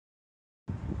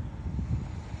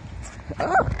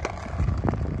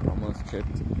Almost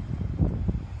tripped.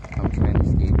 I'm trying to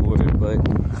skateboard, but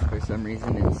for some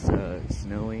reason it's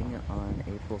snowing on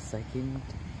April 2nd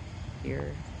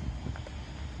here.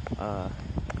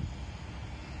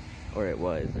 Or it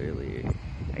was earlier.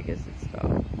 I guess it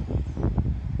stopped.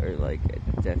 Or like, it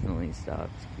definitely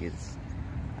stopped because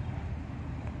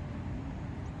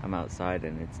I'm outside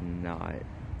and it's not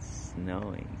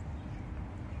snowing.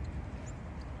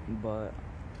 But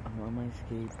I'm on my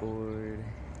skateboard.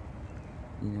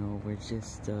 You know, we're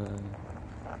just,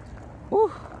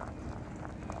 woo!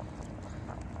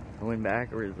 Going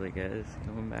backwards, I guess.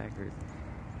 Going backwards.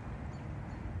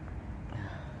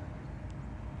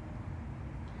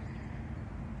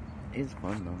 It's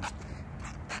fun though.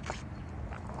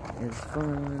 It's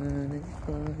fun, it's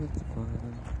fun, it's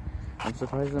fun. I'm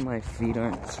surprised that my feet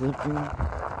aren't slipping. I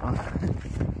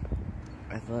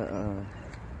thought,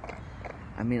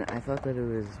 I thought that it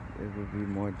would be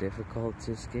more difficult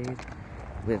to skate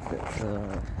with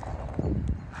the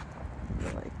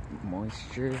like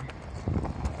moisture,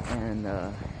 and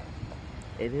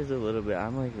it is a little bit.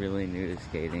 I'm like really new to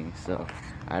skating, so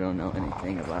I don't know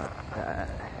anything about that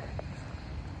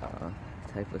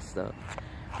type of stuff.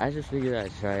 I just figured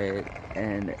I'd try it,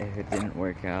 and if it didn't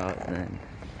work out, then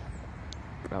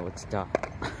I would stop.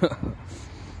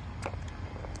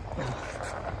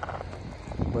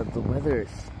 But the weather is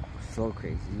so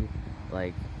crazy.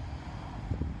 Like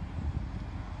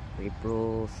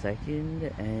April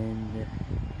 2nd and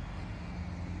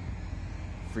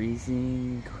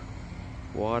freezing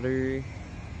water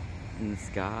in the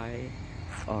sky.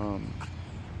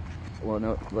 Well,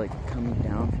 no, like coming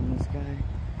down from the sky.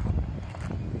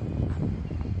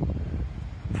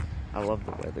 I love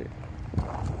the weather.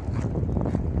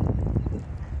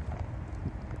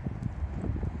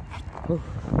 Whew.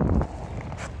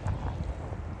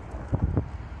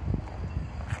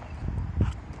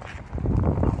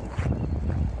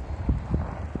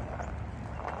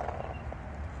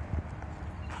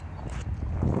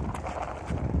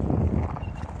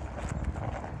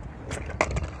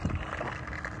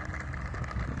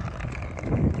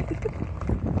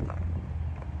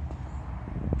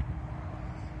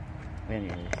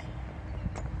 Anyways,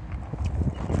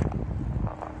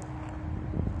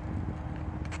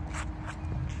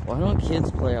 why don't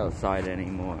kids play outside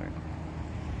anymore?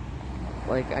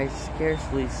 Like, I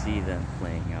scarcely see them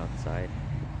playing outside,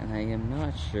 and I am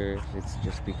not sure if it's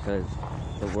just because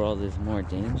the world is more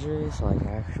dangerous, like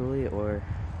actually, or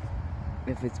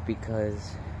if it's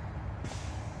because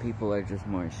people are just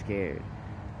more scared.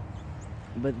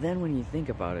 But then when you think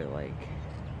about it, like,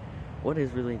 what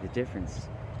is really the difference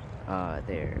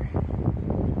there?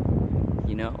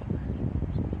 You know?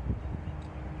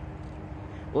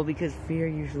 Well, because fear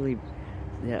usually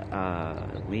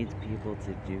leads people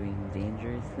to doing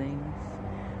dangerous things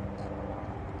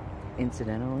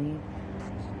incidentally.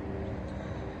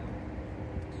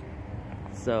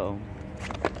 So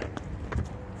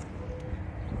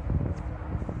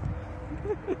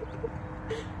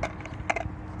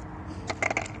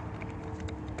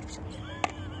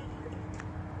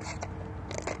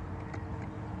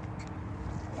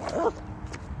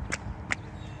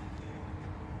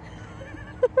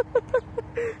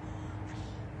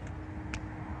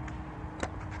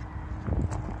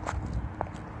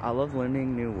I love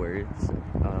learning new words.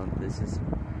 This is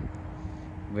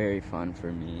very fun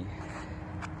for me.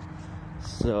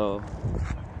 So,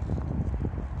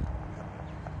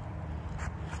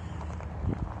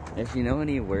 if you know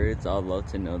any words, I'd love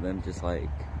to know them. Just like,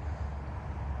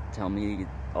 tell me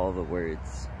all the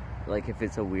words. Like, if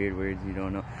it's a weird word you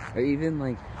don't know, or even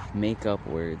like make up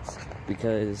words,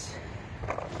 because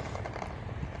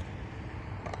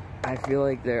I feel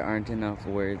like there aren't enough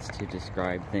words to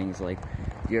describe things. Like,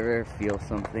 you ever feel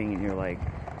something and you're like,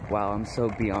 wow, I'm so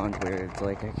beyond words,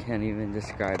 like I can't even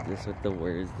describe this with the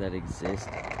words that exist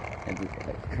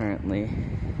currently.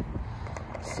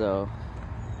 So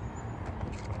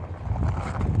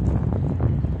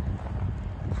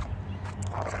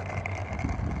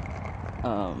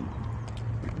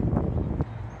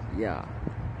yeah,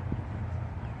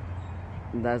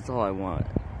 that's all I want.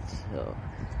 So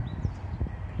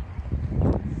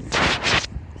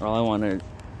all I want are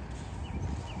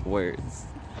words.